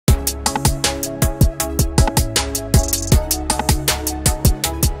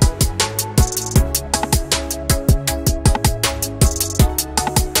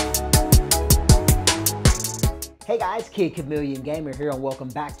guys, Kid Chameleon Gamer here, and welcome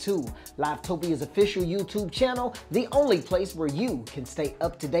back to Livetopia's official YouTube channel, the only place where you can stay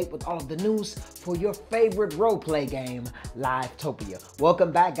up to date with all of the news for your favorite roleplay game, Livetopia.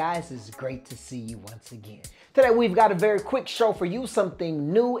 Welcome back, guys. It's great to see you once again. Today we've got a very quick show for you.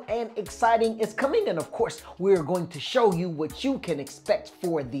 Something new and exciting is coming, and of course we're going to show you what you can expect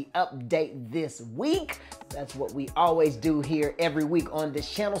for the update this week. That's what we always do here every week on this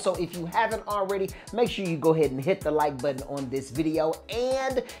channel. So if you haven't already, make sure you go ahead and hit the like button on this video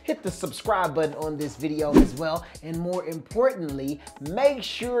and hit the subscribe button on this video as well. And more importantly, make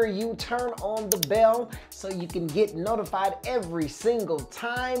sure you turn on the bell so you can get notified every single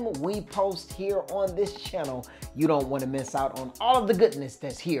time we post here on this channel. You don't want to miss out on all of the goodness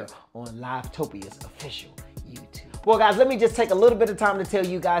that's here on Livetopia's official YouTube. Well, guys, let me just take a little bit of time to tell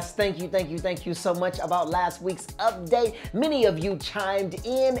you guys thank you so much about last week's update. Many of you chimed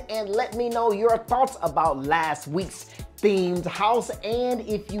in and let me know your thoughts about last week's themed house, and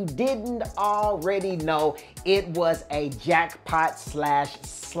if you didn't already know, it was a jackpot slash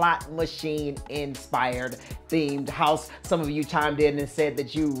slot machine inspired themed house. Some of you chimed in and said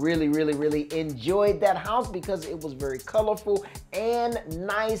that you really enjoyed that house because it was very colorful and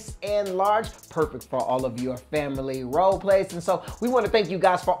nice and large, perfect for all of your family role plays. And so we want to thank you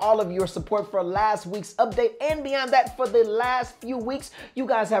guys for all of your support for last week's update, and beyond that, for the last few weeks, you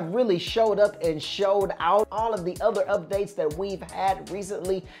guys have really showed up and showed out. All of the other updates that we've had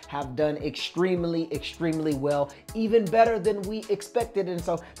recently have done extremely well, even better than we expected. And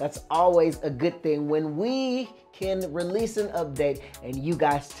so that's always a good thing when we can release an update and you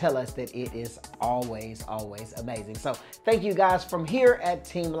guys tell us that it is always amazing. So thank you guys from here at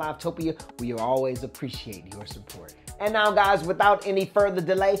Team Livetopia. We always appreciate your support. And now, guys, without any further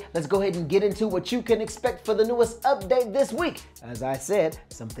delay, let's go ahead and get into what you can expect for the newest update this week. As I said,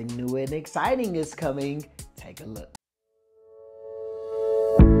 something new and exciting is coming. Take a look.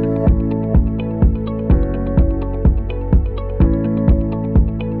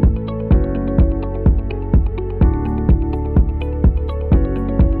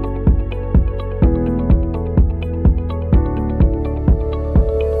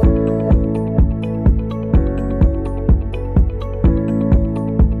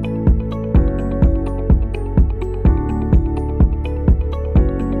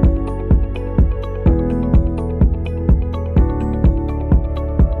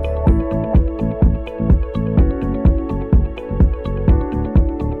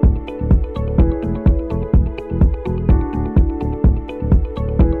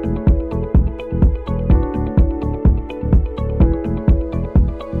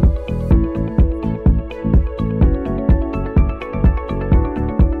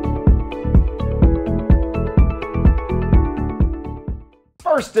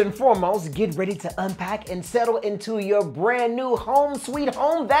 First and foremost, get ready to unpack and settle into your brand new home sweet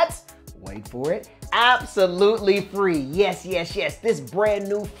home that's, wait for it, absolutely free. Yes. This brand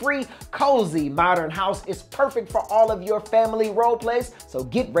new free, cozy, modern house is perfect for all of your family role plays. So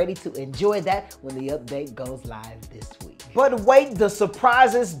get ready to enjoy that when the update goes live this week. But wait, the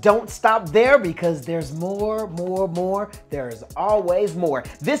surprises don't stop there, because there's more. There's always more.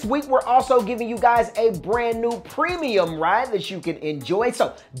 This week, we're also giving you guys a brand new premium ride that you can enjoy.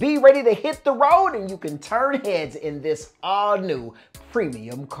 So be ready to hit the road and you can turn heads in this all new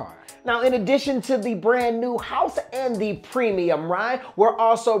premium car. Now, in addition to the brand new house and the premium ride, we're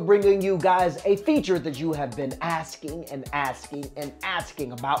also bringing you guys a feature that you have been asking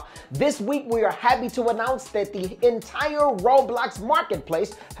about. This week, we are happy to announce that the entire Roblox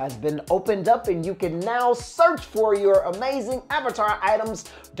marketplace has been opened up, and you can now search for your amazing avatar items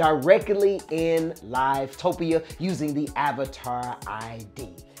directly in Livetopia using the avatar ID.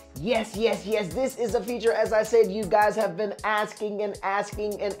 Yes, this is a feature, as I said, you guys have been asking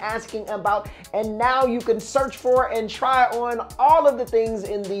about, and now you can search for and try on all of the things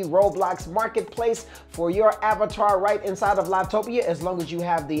in the Roblox marketplace for your avatar right inside of Livetopia, as long as you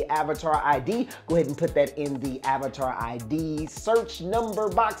have the avatar ID. Go ahead and put that in the avatar ID search number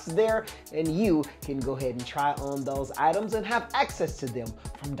box there, and you can go ahead and try on those items and have access to them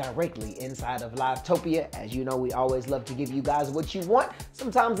from directly inside of Livetopia. As you know, we always love to give you guys what you want.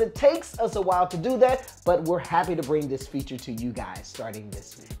 Sometimes it takes us a while to do that, but we're happy to bring this feature to you guys starting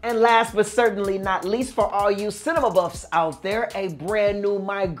this week. And last but certainly not least, for all you cinema buffs out there, a brand new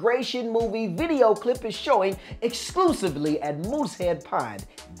MigrationMovie video clip is showing exclusively at Moosehead Pond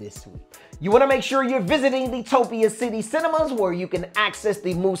this week. You want to make sure you're visiting the Topia City Cinemas, where you can access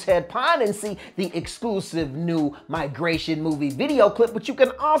the Moosehead Pond and see the exclusive new MigrationMovie video clip, but you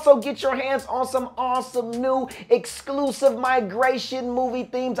can also get your hands on some awesome new exclusive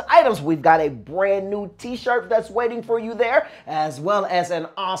MigrationMovie themed items. We've got a brand new t-shirt that's waiting for you there, as well as an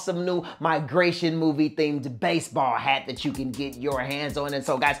awesome new MigrationMovie themed baseball hat that you can get your hands on. And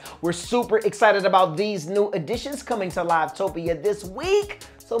so guys, we're super excited about these new additions coming to Livetopia this week.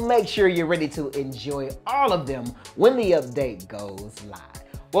 So make sure you're ready to enjoy all of them when the update goes live.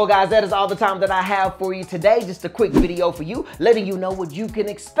 Well guys, that is all the time that I have for you today. Just a quick video for you, letting you know what you can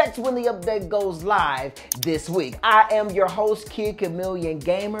expect when the update goes live this week. I am your host, Kid Chameleon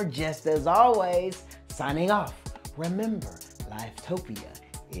Gamer, just as always, signing off. Remember, Livetopia,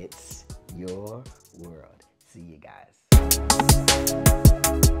 it's your world. See you guys.